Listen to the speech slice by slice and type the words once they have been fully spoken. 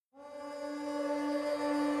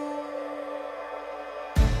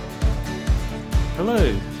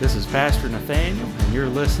Hello, this is Pastor Nathaniel, and you're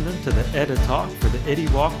listening to the Edda Talk for the Eddie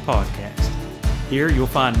Walk podcast. Here you'll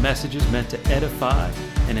find messages meant to edify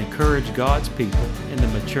and encourage God's people in the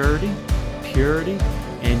maturity, purity,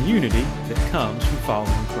 and unity that comes from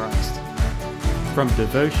following Christ. From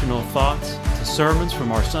devotional thoughts to sermons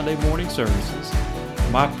from our Sunday morning services,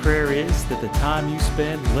 my prayer is that the time you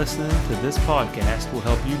spend listening to this podcast will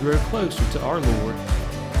help you grow closer to our Lord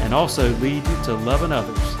and also lead you to loving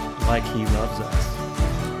others like He loves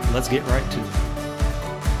us. Let's get right to it.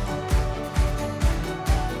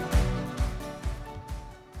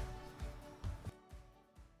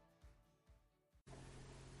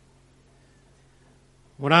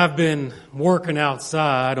 When I've been working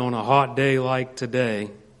outside on a hot day like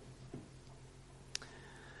today,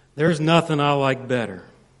 there's nothing I like better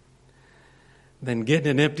than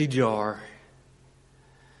getting an empty jar,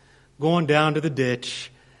 going down to the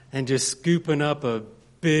ditch, and just scooping up a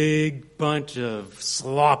big bunch of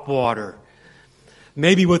slop water,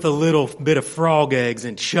 maybe with a little bit of frog eggs,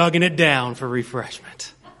 and chugging it down for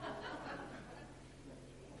refreshment.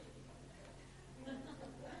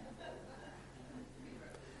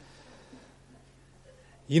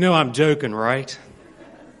 You know I'm joking, right?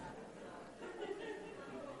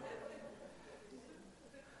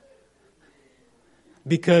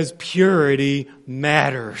 Because purity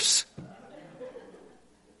matters.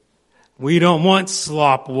 We don't want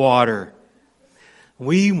slop water.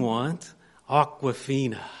 We want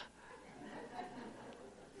Aquafina.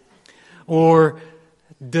 Or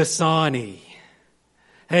Dasani.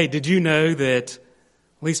 Hey, did you know that, at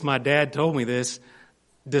least my dad told me this,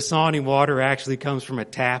 Dasani water actually comes from a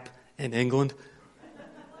tap in England?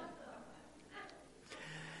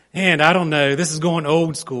 And I don't know, this is going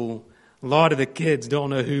old school. A lot of the kids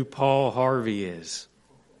don't know who Paul Harvey is.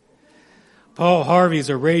 Paul Harvey's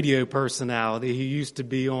a radio personality. He used to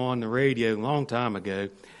be on the radio a long time ago.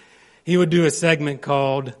 He would do a segment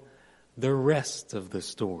called The Rest of the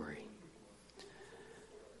Story.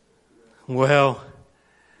 Well,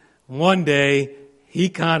 one day he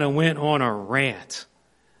kind of went on a rant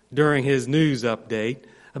during his news update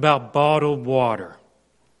about bottled water.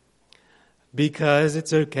 Because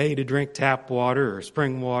it's okay to drink tap water or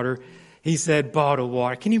spring water. He said bottled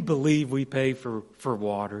water. Can you believe we pay for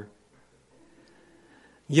water?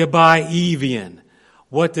 You buy Evian.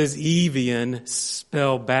 What does Evian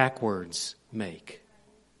spell backwards make?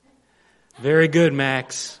 Very good,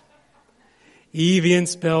 Max. Evian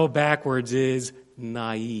spelled backwards is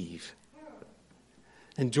naive.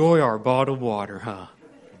 Enjoy our bottled water, huh?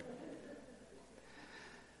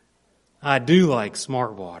 I do like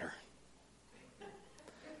smart water.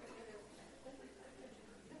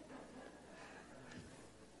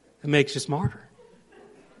 It makes you smarter.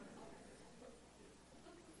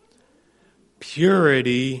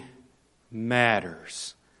 Purity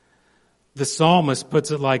matters. The psalmist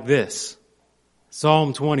puts it like this.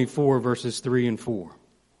 Psalm 24, verses 3 and 4.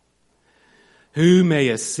 Who may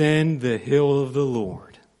ascend the hill of the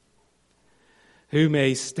Lord? Who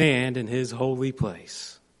may stand in His holy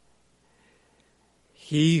place?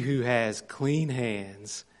 He who has clean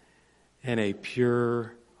hands and a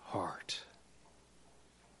pure heart.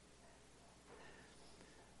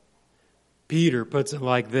 Peter puts it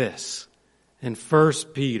like this in 1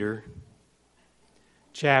 Peter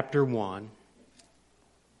chapter 1.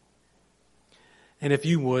 And if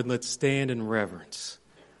you would, let's stand in reverence,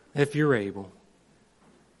 if you're able,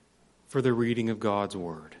 for the reading of God's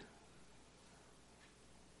Word.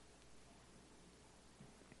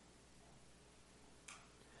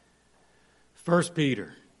 First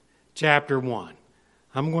Peter chapter 1.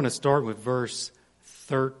 I'm going to start with verse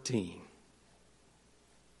 13.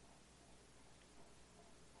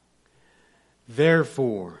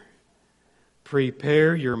 Therefore,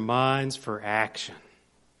 prepare your minds for action.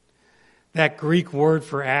 That Greek word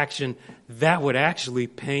for action, that would actually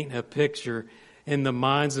paint a picture in the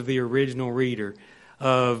minds of the original reader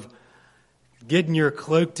of getting your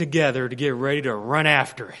cloak together to get ready to run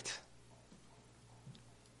after it.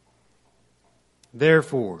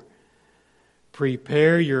 Therefore,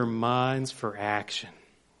 prepare your minds for action.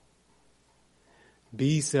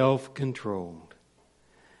 Be self-controlled.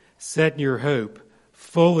 Set your hope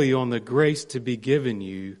fully on the grace to be given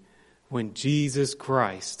you when Jesus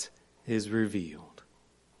Christ is revealed.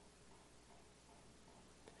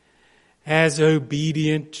 As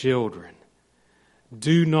obedient children,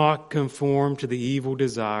 do not conform to the evil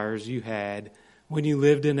desires you had when you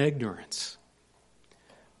lived in ignorance.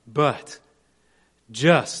 But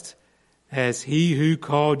just as He who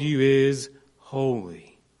called you is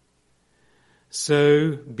holy,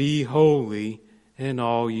 so be holy in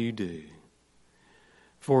all you do.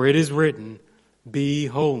 For it is written, Be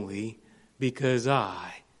holy, because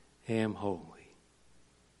I am holy.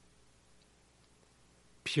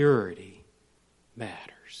 Purity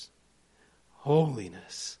matters.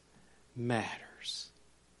 Holiness matters.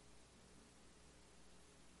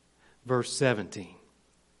 Verse 17.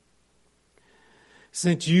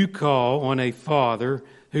 Since you call on a Father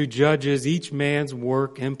who judges each man's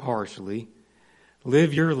work impartially,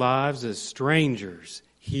 live your lives as strangers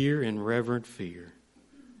here in reverent fear.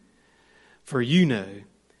 For you know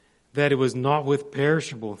that it was not with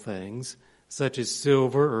perishable things, such as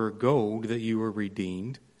silver or gold, that you were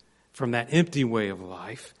redeemed from that empty way of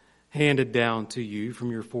life handed down to you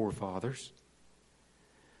from your forefathers,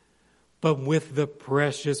 but with the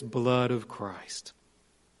precious blood of Christ,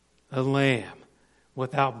 a lamb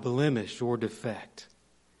without blemish or defect.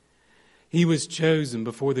 He was chosen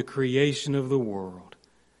before the creation of the world,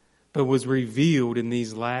 but was revealed in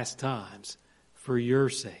these last times for your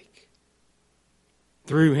sake.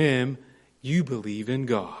 Through him you believe in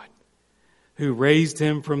God, who raised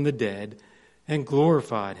him from the dead and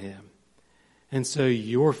glorified him. And so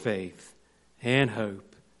your faith and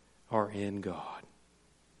hope are in God.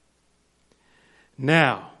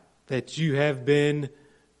 Now that you have been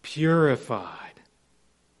purified.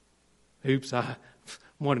 Oops, I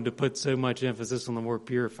wanted to put so much emphasis on the word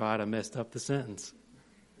purified, I messed up the sentence.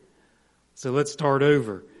 So let's start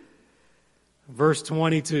over. Verse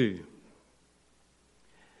 22.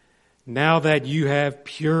 Now that you have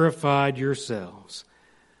purified yourselves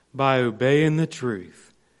by obeying the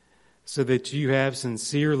truth, so that you have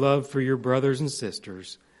sincere love for your brothers and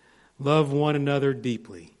sisters, love one another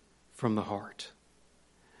deeply from the heart.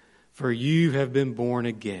 For you have been born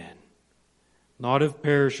again, not of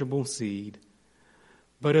perishable seed,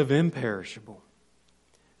 but of imperishable,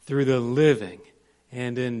 through the living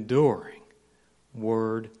and enduring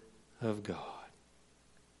Word of God.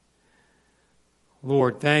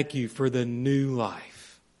 Lord, thank you for the new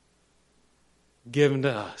life given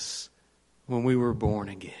to us when we were born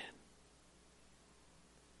again.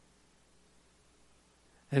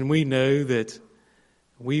 And we know that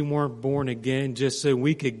we weren't born again just so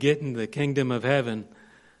we could get into the kingdom of heaven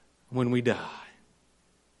when we die,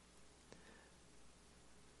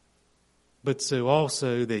 but so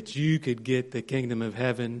also that you could get the kingdom of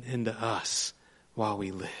heaven into us while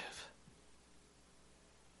we live.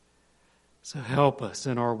 So help us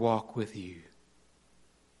in our walk with you.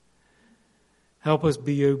 Help us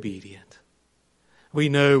be obedient. We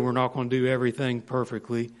know we're not going to do everything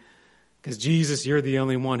perfectly, because Jesus, you're the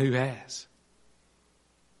only one who has.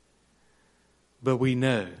 But we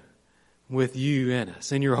know with you in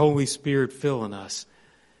us and your Holy Spirit filling us,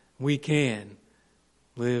 we can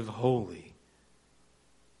live holy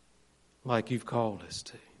like you've called us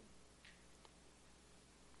to.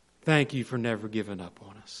 Thank you for never giving up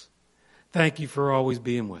on us. Thank you for always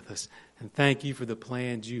being with us. And thank you for the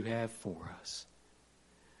plans you have for us.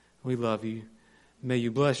 We love you. May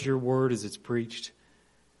you bless your word as it's preached.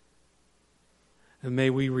 And may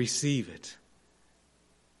we receive it.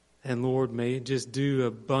 And Lord, may it just do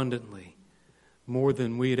abundantly more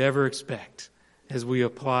than we'd ever expect as we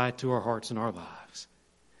apply it to our hearts and our lives.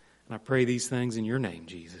 And I pray these things in your name,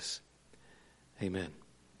 Jesus. Amen.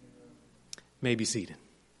 You may be seated.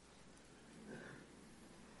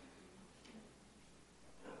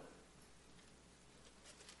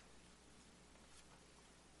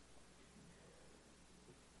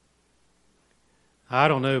 I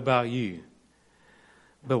don't know about you,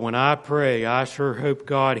 but when I pray, I sure hope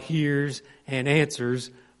God hears and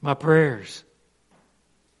answers my prayers.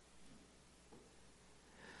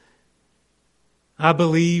 I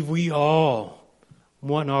believe we all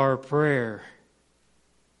want our prayer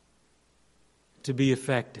to be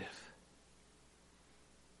effective.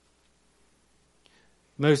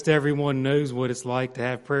 Most everyone knows what it's like to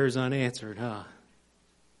have prayers unanswered, huh?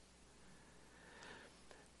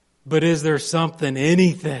 But is there something,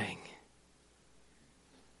 anything,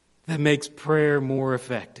 that makes prayer more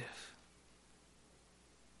effective?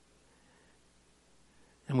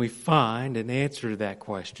 And we find an answer to that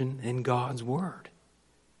question in God's Word.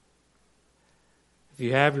 If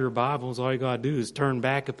you have your Bibles, all you got to do is turn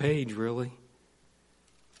back a page, really.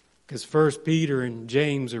 Because 1 Peter and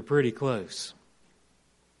James are pretty close.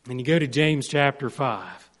 And you go to James chapter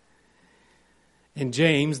 5. And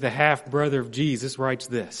James, the half-brother of Jesus, writes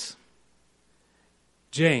this.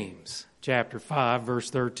 James chapter 5, verse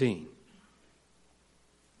 13.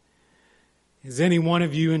 Is any one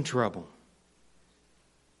of you in trouble?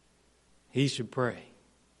 He should pray.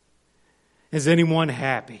 Is anyone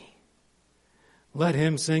happy? Let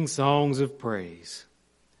him sing songs of praise.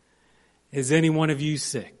 Is any one of you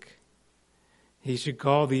sick? he should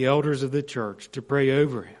call the elders of the church to pray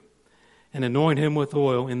over him and anoint him with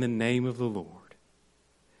oil in the name of the Lord.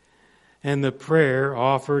 And the prayer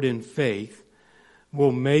offered in faith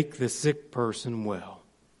will make the sick person well.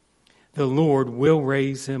 The Lord will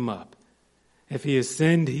raise him up. If he has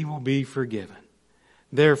sinned, he will be forgiven.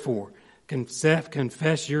 Therefore,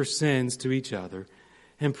 confess your sins to each other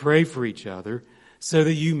and pray for each other so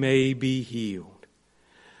that you may be healed.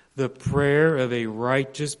 The prayer of a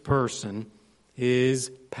righteous person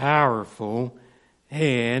is powerful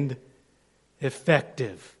and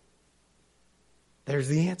effective. There's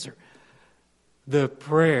the answer. The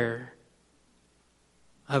prayer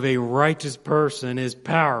of a righteous person is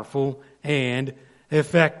powerful and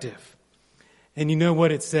effective. And you know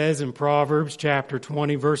what it says in Proverbs chapter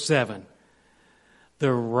 20, verse 7?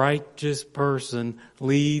 The righteous person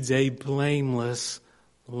leads a blameless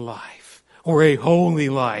life, or a holy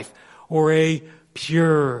life, or a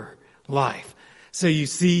pure life. So you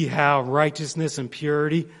see how righteousness and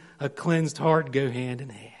purity, a cleansed heart, go hand in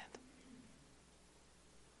hand.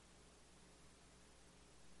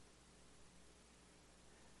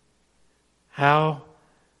 How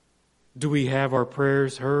do we have our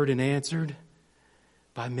prayers heard and answered?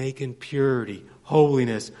 By making purity,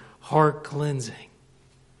 holiness, heart cleansing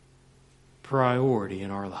priority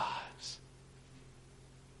in our lives.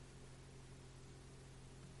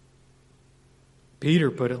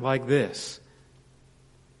 Peter put it like this.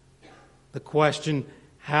 The question,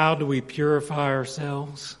 how do we purify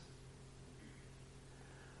ourselves?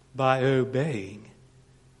 By obeying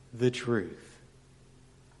the truth.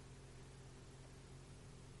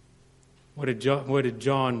 What did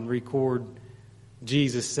John record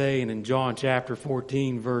Jesus saying in John chapter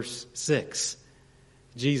 14, verse 6?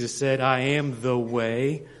 Jesus said, I am the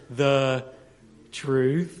way, the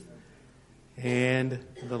truth, and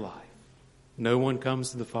the life. No one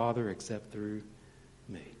comes to the Father except through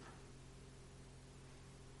me.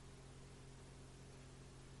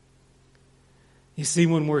 You see,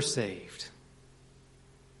 when we're saved,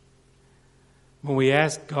 when we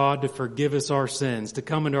ask God to forgive us our sins, to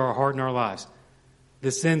come into our heart and our lives,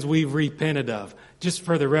 the sins we've repented of, just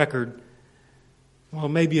for the record, well,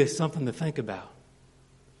 maybe it's something to think about.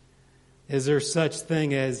 Is there such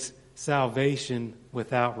thing as salvation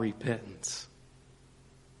without repentance?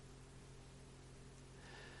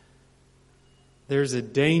 There's a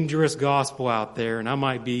dangerous gospel out there, and I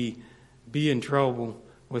might be in trouble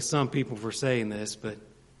with some people for saying this, but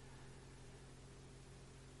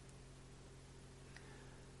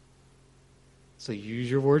so use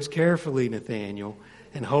your words carefully, Nathaniel,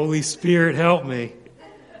 and Holy Spirit help me.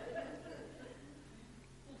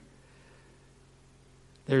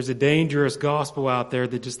 There's a dangerous gospel out there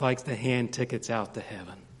that just likes to hand tickets out to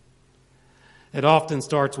heaven. It often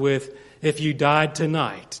starts with, if you died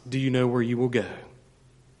tonight, do you know where you will go?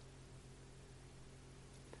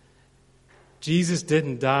 Jesus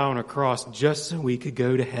didn't die on a cross just so we could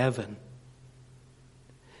go to heaven.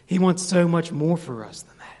 He wants so much more for us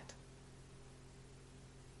than that.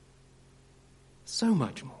 So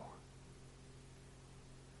much more.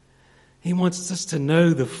 He wants us to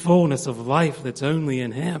know the fullness of life that's only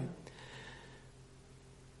in Him.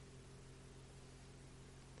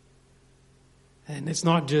 And it's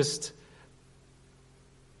not just,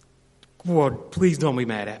 Lord, please don't be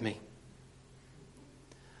mad at me.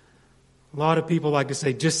 A lot of people like to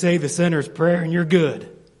say, just say the sinner's prayer and you're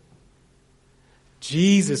good.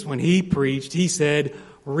 Jesus, when He preached, He said,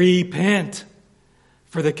 repent,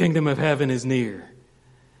 for the kingdom of heaven is near.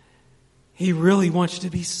 He really wants you to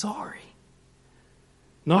be sorry.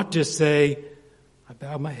 Not just say, I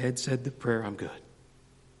bowed my head, said the prayer, I'm good.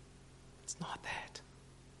 It's not that.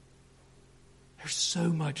 There's so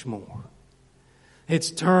much more.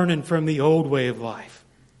 It's turning from the old way of life.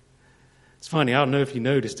 It's funny, I don't know if you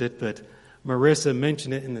noticed it, but Marissa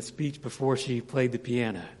mentioned it in the speech before she played the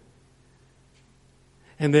piano.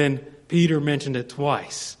 And then Peter mentioned it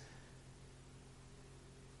twice.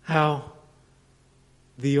 How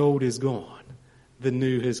the old is gone, the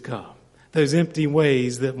new has come. Those empty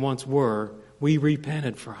ways that once were, we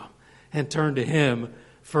repented from and turned to Him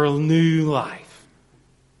for a new life.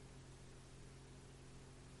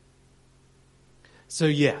 So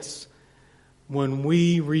yes, when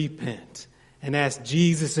we repent and ask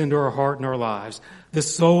Jesus into our heart and our lives, the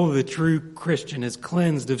soul of the true Christian is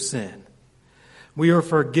cleansed of sin. We are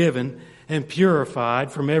forgiven and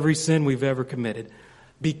purified from every sin we've ever committed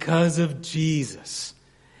because of Jesus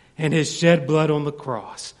and His shed blood on the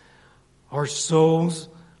cross. Our souls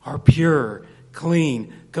are pure,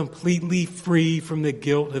 clean, completely free from the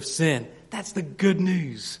guilt of sin. That's the good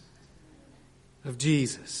news of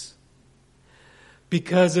Jesus.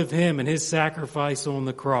 Because of him and his sacrifice on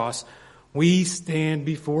the cross, we stand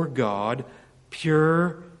before God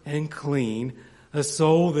pure and clean, a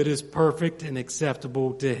soul that is perfect and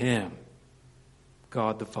acceptable to him,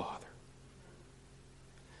 God the Father.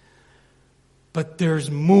 But there's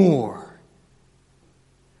more.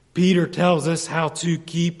 Peter tells us how to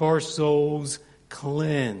keep our souls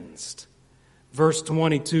cleansed. Verse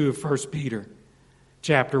 22 of 1 Peter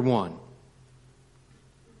chapter 1.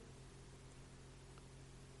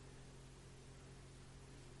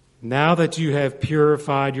 Now that you have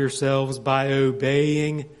purified yourselves by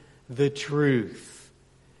obeying the truth.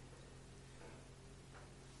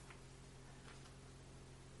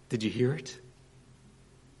 Did you hear it?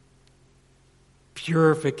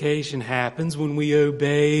 Purification happens when we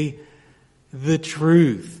obey the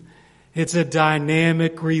truth. It's a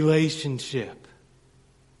dynamic relationship.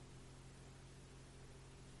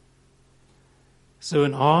 So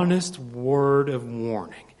an honest word of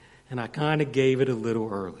warning, and I kind of gave it a little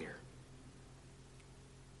earlier.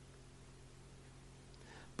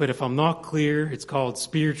 But if I'm not clear, it's called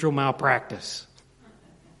spiritual malpractice.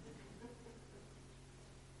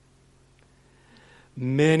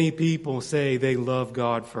 Many people say they love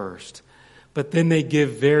God first, but then they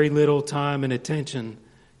give very little time and attention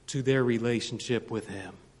to their relationship with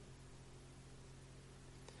him.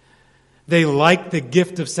 They like the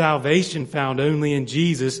gift of salvation found only in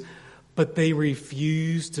Jesus, but they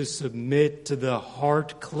refuse to submit to the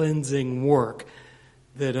heart-cleansing work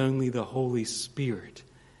that only the Holy Spirit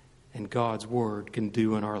and God's Word can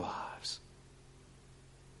do in our lives.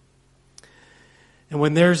 And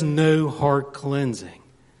when there's no heart cleansing,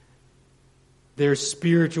 there's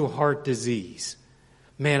spiritual heart disease.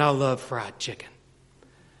 Man, I love fried chicken.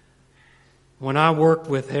 When I worked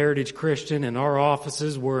with Heritage Christian and our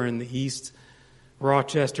offices were in the East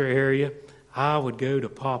Rochester area, I would go to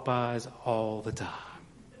Popeyes all the time.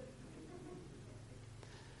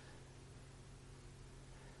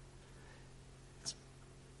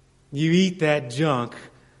 You eat that junk,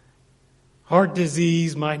 heart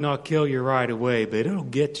disease might not kill you right away, but it'll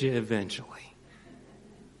get you eventually.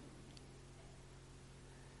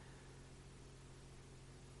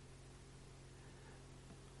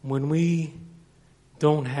 When we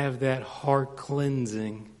don't have that heart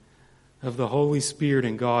cleansing of the Holy Spirit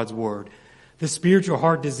and God's Word, the spiritual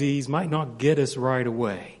heart disease might not get us right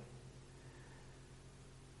away,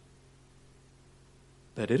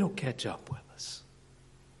 but it'll catch up with us.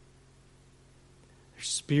 There's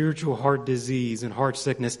spiritual heart disease and heart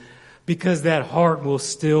sickness because that heart will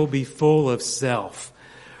still be full of self,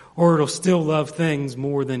 or it'll still love things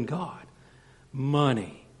more than God.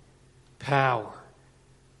 Money, power,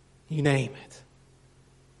 you name it.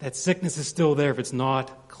 That sickness is still there if it's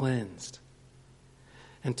not cleansed.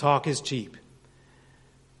 And talk is cheap.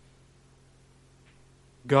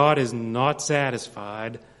 God is not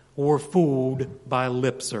satisfied or fooled by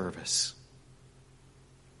lip service.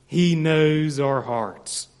 He knows our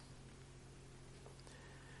hearts.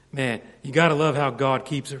 Man, you got to love how God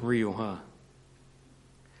keeps it real, huh?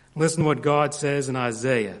 Listen to what God says in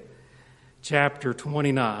Isaiah chapter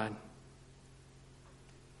 29,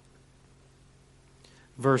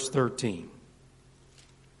 verse 13.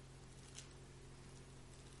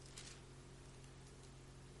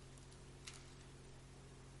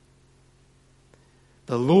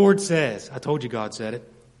 The Lord says, I told you God said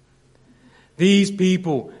it, these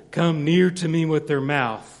people come near to me with their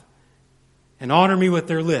mouth and honor me with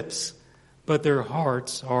their lips, but their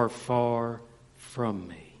hearts are far from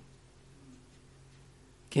me.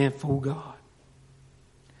 Can't fool God.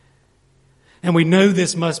 And we know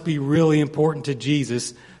this must be really important to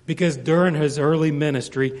Jesus because during his early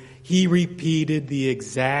ministry, he repeated the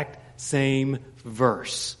exact same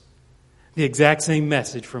verse, the exact same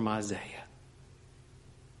message from Isaiah.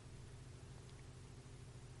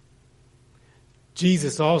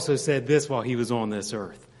 Jesus also said this while he was on this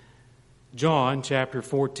earth. John chapter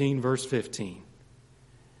 14, verse 15.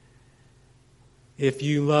 If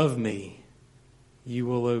you love me, you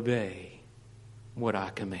will obey what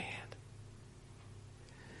I command.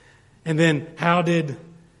 And then how did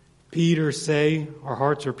Peter say our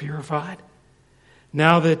hearts are purified?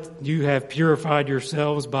 Now that you have purified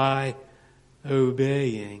yourselves by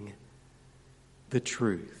obeying the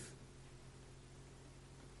truth.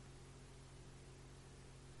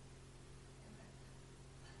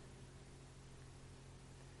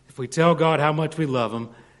 If we tell God how much we love Him,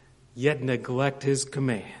 yet neglect His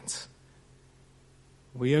commands,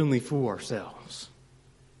 we only fool ourselves.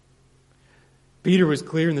 Peter was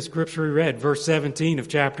clear in the scripture we read, verse 17 of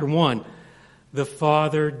chapter 1. The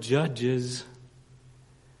Father judges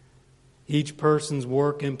each person's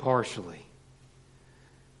work impartially.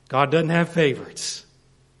 God doesn't have favorites.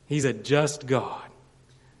 He's a just God.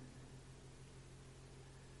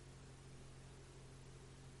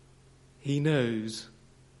 He knows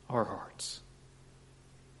our hearts.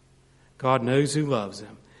 God knows who loves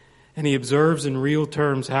him. And he observes in real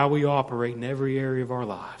terms how we operate in every area of our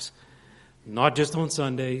lives. Not just on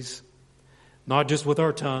Sundays. Not just with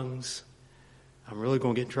our tongues. I'm really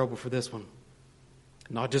going to get in trouble for this one.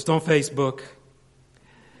 Not just on Facebook.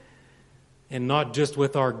 And not just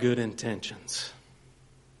with our good intentions.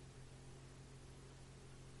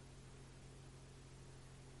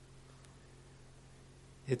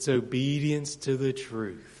 It's obedience to the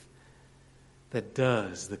truth that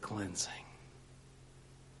does the cleansing.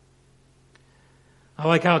 I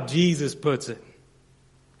like how Jesus puts it.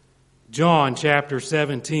 John chapter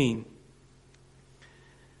 17.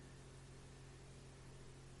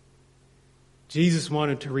 Jesus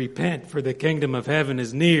wanted to repent, for the kingdom of heaven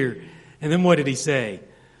is near. And then what did he say?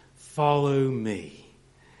 Follow me.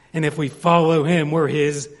 And if we follow him, we're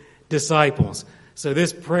his disciples. So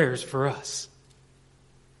this prayer is for us,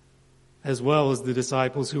 as well as the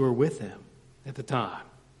disciples who were with him at the time.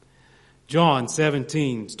 John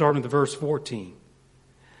 17, starting with verse 14.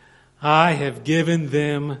 I have given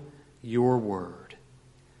them your word,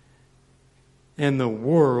 and the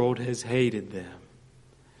world has hated them,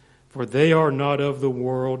 for they are not of the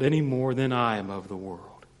world any more than I am of the world.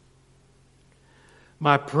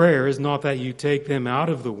 My prayer is not that you take them out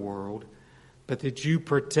of the world, but that you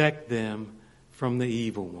protect them from the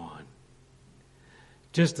evil one.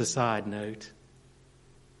 Just a side note,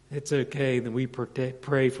 it's okay that we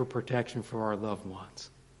pray for protection for our loved ones.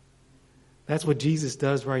 That's what Jesus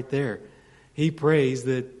does right there. He prays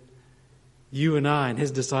that you and I and his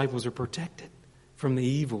disciples are protected from the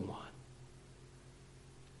evil one.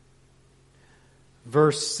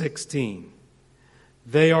 Verse 16,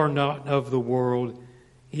 they are not of the world,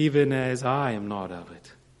 even as I am not of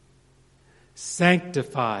it.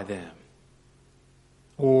 Sanctify them,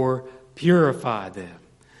 or purify them,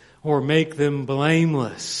 or make them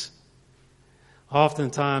blameless.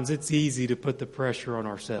 Oftentimes, it's easy to put the pressure on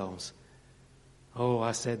ourselves. Oh,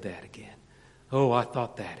 I said that again. Oh, I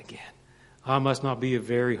thought that again. I must not be a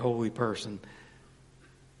very holy person.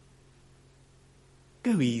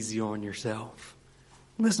 Go easy on yourself.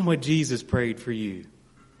 Listen to what Jesus prayed for you.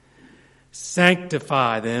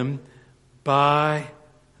 Sanctify them by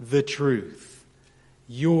the truth.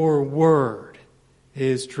 Your word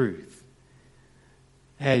is truth.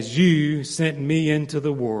 As you sent me into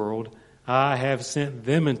the world, I have sent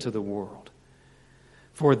them into the world.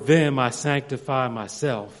 For them I sanctify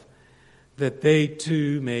myself, that they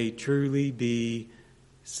too may truly be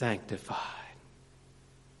sanctified.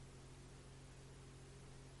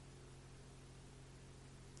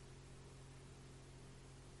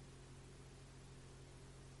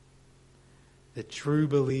 The true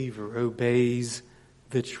believer obeys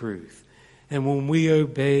the truth. And when we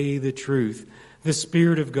obey the truth, the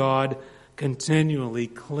Spirit of God continually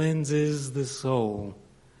cleanses the soul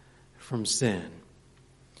from sin.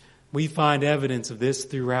 We find evidence of this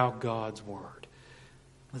throughout God's Word.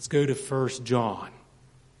 Let's go to 1 John.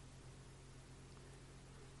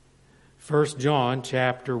 1 John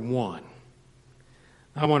chapter 1.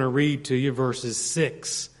 I want to read to you verses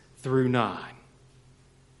 6 through 9.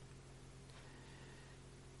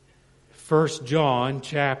 1 John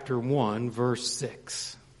chapter 1, verse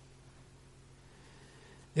 6.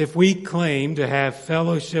 If we claim to have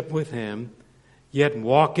fellowship with him, yet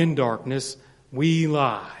walk in darkness, we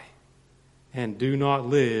lie and do not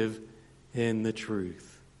live in the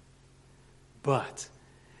truth. But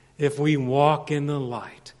if we walk in the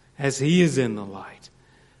light, as he is in the light,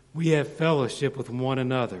 we have fellowship with one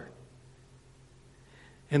another.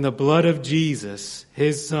 And the blood of Jesus,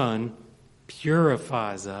 his Son,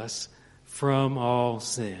 purifies us from all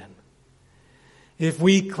sin. If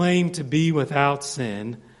we claim to be without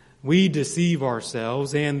sin, we deceive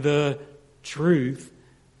ourselves, and the truth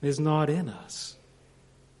is not in us.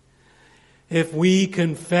 If we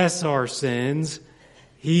confess our sins,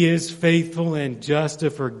 he is faithful and just to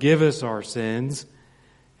forgive us our sins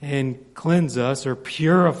and cleanse us or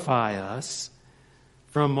purify us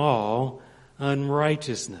from all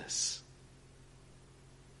unrighteousness.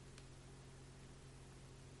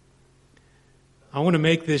 I want to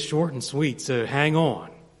make this short and sweet, so hang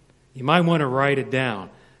on. You might want to write it down,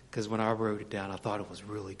 because when I wrote it down, I thought it was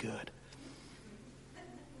really good.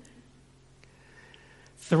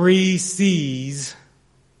 3 C's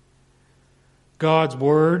God's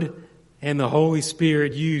Word and the Holy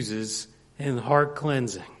Spirit uses in heart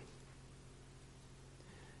cleansing.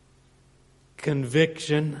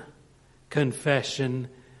 Conviction, confession,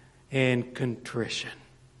 and contrition.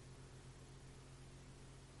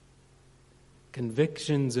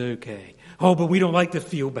 Conviction's okay. Oh, but we don't like to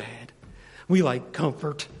feel bad. We like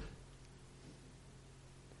comfort.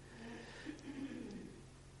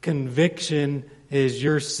 Conviction is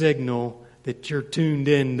your signal that you're tuned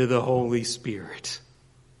in to the Holy Spirit.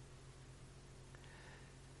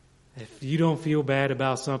 If you don't feel bad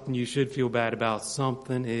about something you should feel bad about,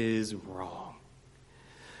 something is wrong.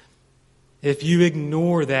 If you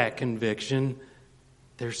ignore that conviction,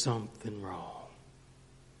 there's something wrong.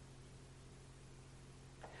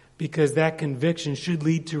 Because that conviction should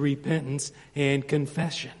lead to repentance and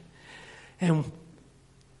confession. And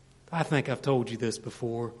I think I've told you this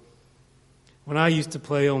before. When I used to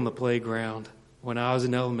play on the playground, when I was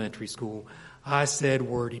in elementary school, I said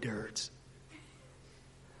wordy dirts.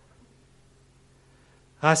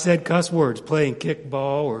 I said cuss words playing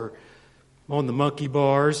kickball or on the monkey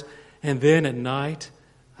bars. And then at night,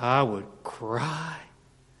 I would cry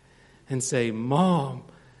and say, Mom,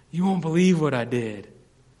 you won't believe what I did.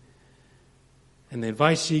 And the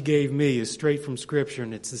advice she gave me is straight from Scripture,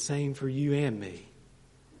 and it's the same for you and me.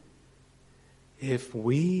 If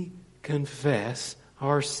we confess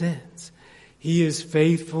our sins, He is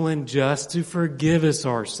faithful and just to forgive us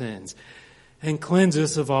our sins and cleanse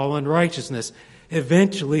us of all unrighteousness.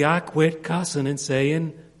 Eventually, I quit cussing and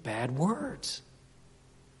saying bad words.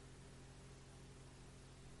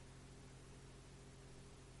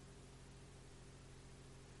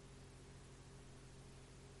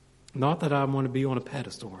 Not that I want to be on a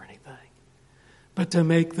pedestal or anything, but to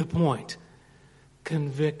make the point.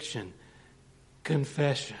 Conviction,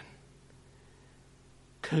 confession,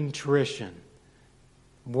 contrition.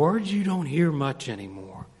 Words you don't hear much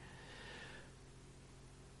anymore.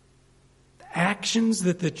 Actions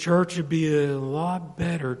that the church would be a lot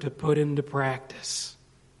better to put into practice.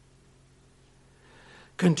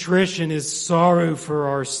 Contrition is sorrow for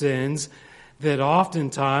our sins that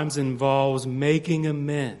oftentimes involves making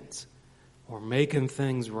amends or making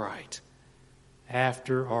things right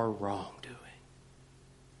after our wrongdoing.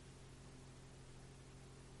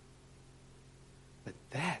 But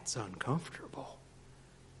that's uncomfortable.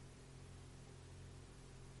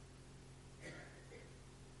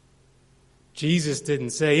 Jesus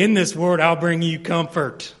didn't say, in this world I'll bring you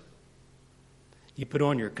comfort. You put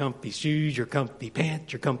on your comfy shoes, your comfy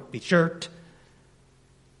pants, your comfy shirt.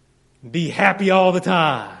 Be happy all the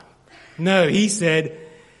time. No, He said,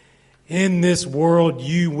 in this world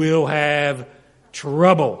you will have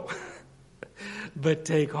trouble. But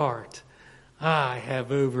take heart. I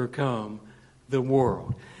have overcome the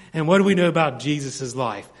world. And what do we know about Jesus'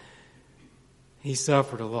 life? He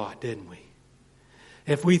suffered a lot, didn't we?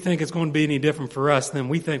 If we think it's going to be any different for us, then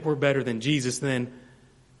we think we're better than Jesus, then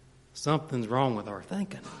something's wrong with our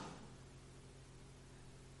thinking.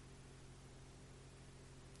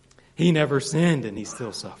 He never sinned and He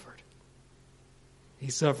still suffered. He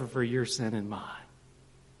suffered for your sin and mine.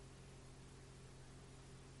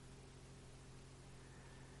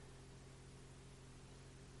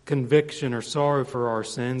 Conviction or sorrow for our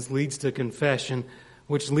sins leads to confession,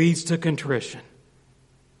 which leads to contrition.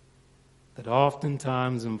 That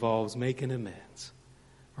oftentimes involves making amends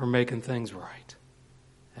or making things right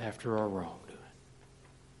after our wrongdoing.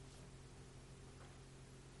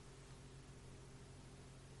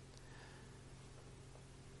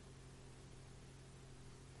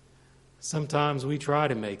 Sometimes we try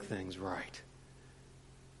to make things right.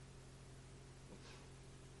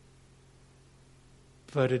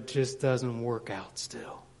 But it just doesn't work out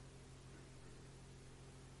still.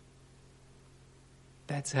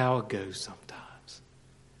 That's how it goes sometimes.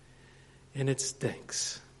 And it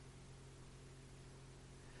stinks.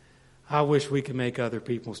 I wish we could make other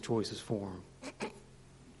people's choices for them.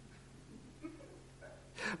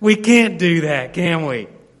 We can't do that, can we?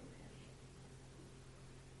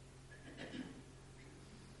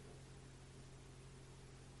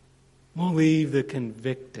 We'll leave the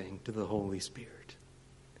convicting to the Holy Spirit.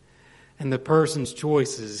 And the person's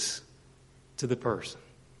choices to the person.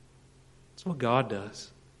 That's what God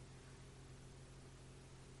does.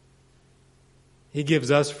 He gives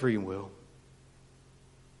us free will.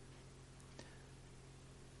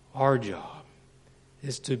 Our job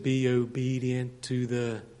is to be obedient to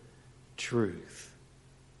the truth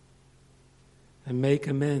and make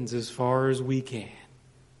amends as far as we can.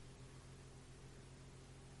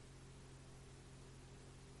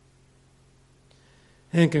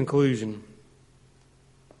 In conclusion,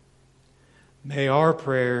 may our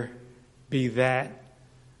prayer be that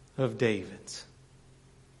of David's.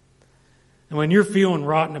 And when you're feeling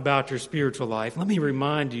rotten about your spiritual life, let me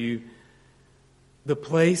remind you the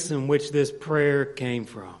place in which this prayer came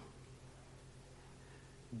from.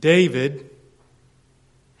 David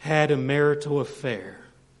had a marital affair.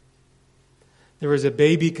 There was a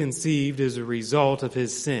baby conceived as a result of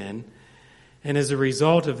his sin, and as a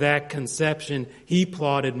result of that conception, he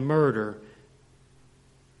plotted murder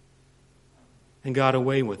and got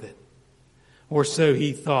away with it. Or so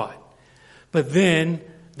he thought. But then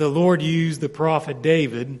the Lord used the prophet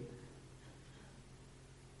David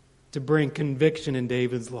to bring conviction in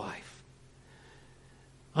David's life.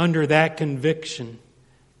 Under that conviction,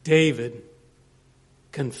 David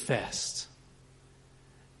confessed.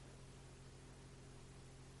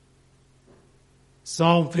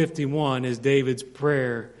 Psalm 51 is David's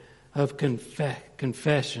prayer of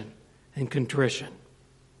confession and contrition.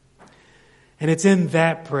 And it's in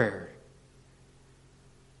that prayer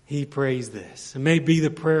he prays this. It may be the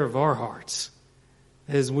prayer of our hearts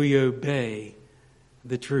as we obey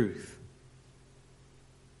the truth.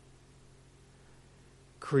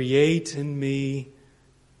 Create in me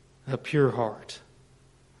a pure heart,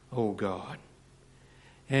 O God,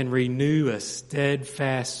 and renew a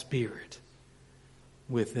steadfast spirit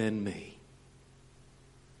within me.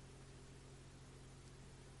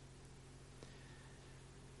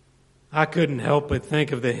 I couldn't help but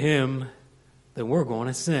think of the hymn that we're going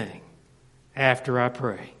to sing after I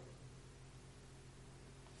pray.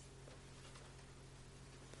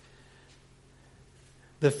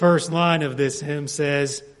 The first line of this hymn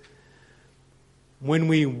says, "When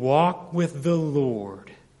we walk with the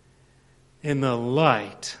Lord in the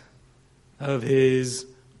light of His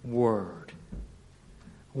Word,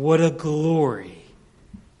 what a glory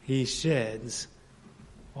He sheds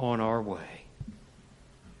on our way."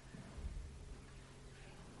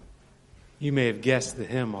 You may have guessed the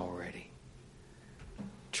hymn already.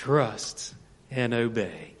 Trust and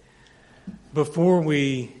obey. Before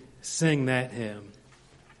we sing that hymn,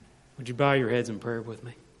 would you bow your heads in prayer with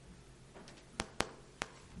me?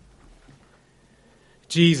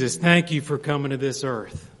 Jesus, thank you for coming to this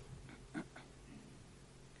earth,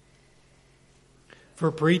 for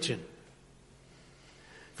preaching,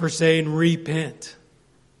 for saying, repent,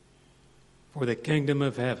 for the kingdom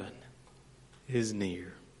of heaven is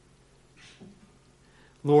near.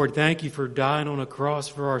 Lord, thank you for dying on a cross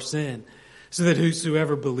for our sin, so that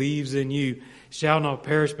whosoever believes in you shall not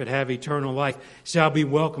perish but have eternal life, shall be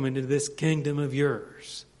welcome into this kingdom of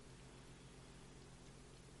yours.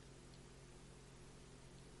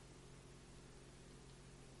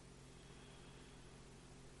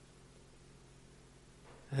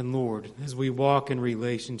 And Lord, as we walk in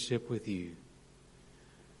relationship with you,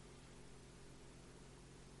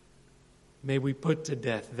 may we put to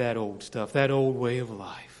death that old stuff, that old way of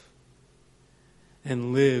life,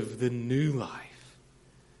 and live the new life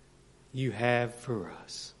you have for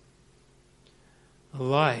us. A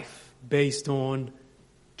life based on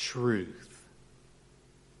truth.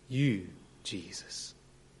 You, Jesus.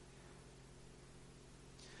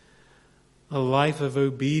 A life of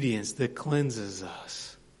obedience that cleanses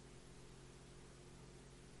us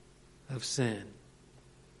of sin.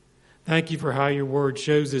 Thank you for how your word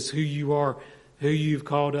shows us who you are, who you've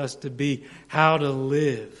called us to be, how to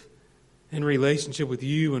live in relationship with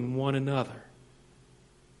you and one another.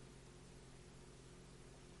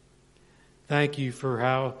 Thank you for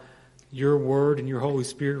how your word and your Holy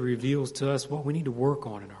Spirit reveals to us what we need to work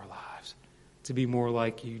on in our lives to be more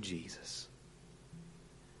like you, Jesus.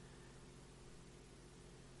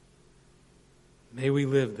 May we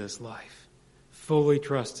live this life fully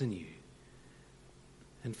trusting you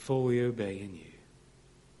and fully obeying you.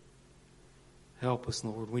 Help us,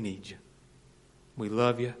 Lord. We need you. We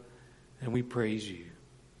love you and we praise you.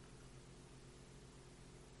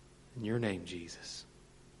 In your name, Jesus.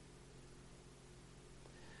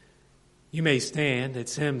 You may stand.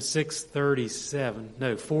 It's hymn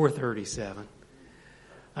 437.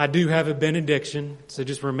 I do have a benediction, so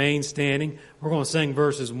just remain standing. We're going to sing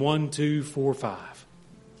verses 1, 2, 4, 5.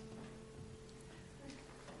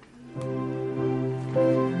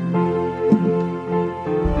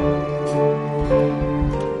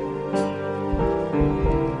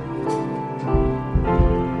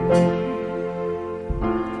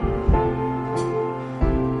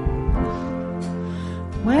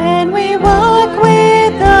 When we walk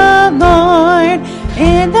with the Lord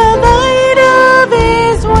in the light of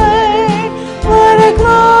His Word, what a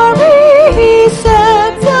glory He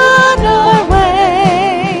sheds on our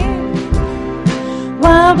way.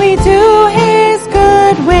 While we do His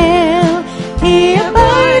good will, He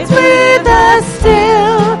abides with us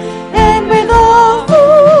still, and with all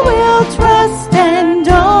who will trust and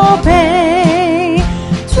obey.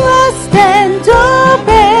 Trust and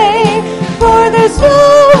obey, for there's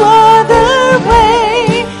no other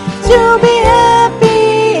way to be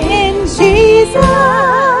happy in Jesus.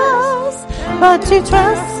 but to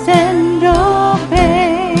trust and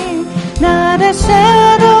obey. Not a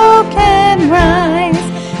shadow can rise,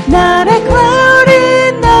 not a cloud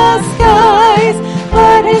in the skies,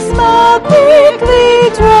 but his smile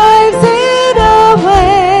quickly drives it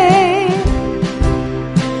away.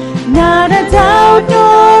 Not a doubt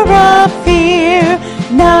nor a fear,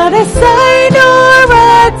 not a sign or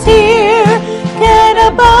a tear can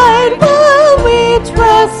abide while we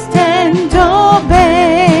trust and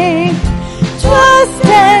obey. Trust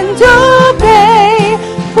and obey,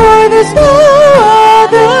 for there's no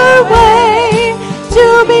other way to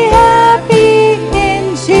be happy in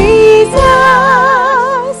Jesus,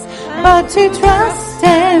 but to trust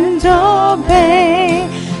and obey.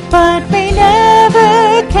 But we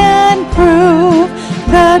never can prove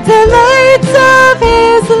the delights of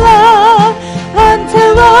his love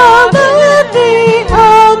until all at the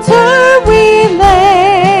altar we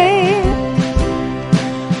lay.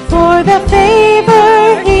 For the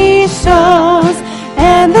favor he shows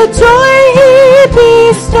and the joy he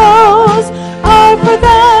bestows are for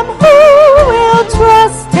them who will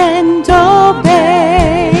trust and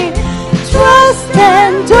obey. Trust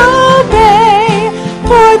and obey,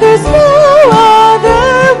 for there's no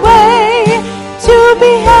other way to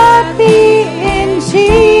be happy in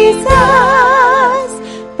Jesus,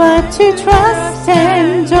 but to trust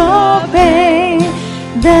and obey.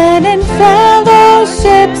 Then in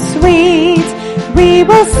fellowship sweet we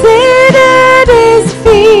will sit at his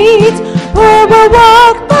feet, or we'll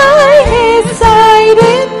walk by his side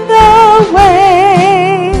in the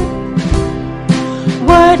way.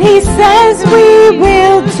 What he says we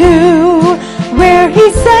will do, where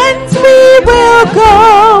he sends we will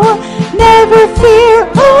go. Never fear,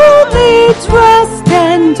 only trust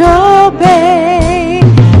and obey.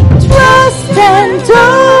 Trust and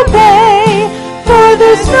obey, for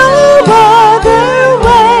there's no other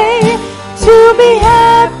way to be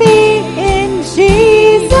happy in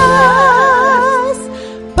Jesus,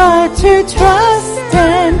 but to trust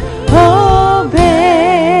and obey.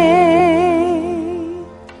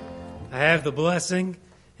 I have the blessing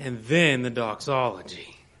and then the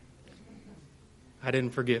doxology. I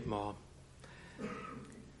didn't forget, Mom.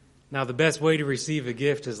 Now, the best way to receive a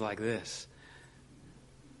gift is like this.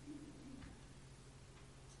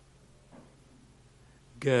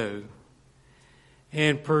 Go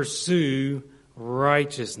and pursue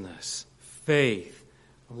righteousness, faith,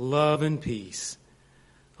 love, and peace,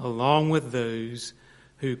 along with those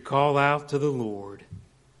who call out to the Lord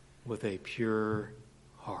with a pure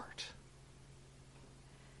heart.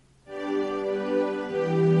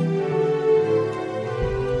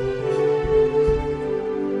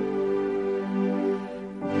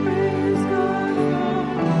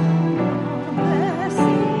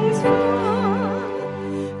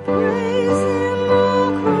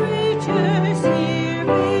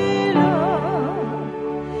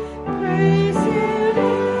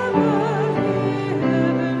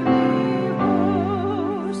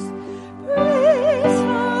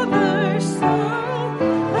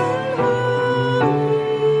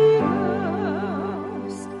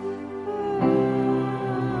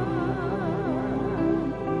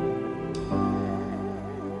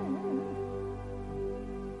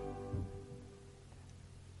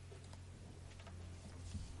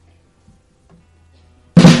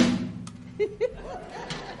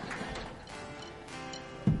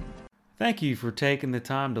 Thank you for taking the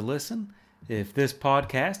time to listen. If this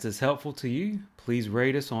podcast is helpful to you, please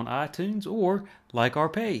rate us on iTunes or like our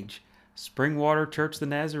page, Springwater Church the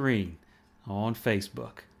Nazarene, on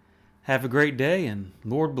Facebook. Have a great day and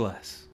Lord bless.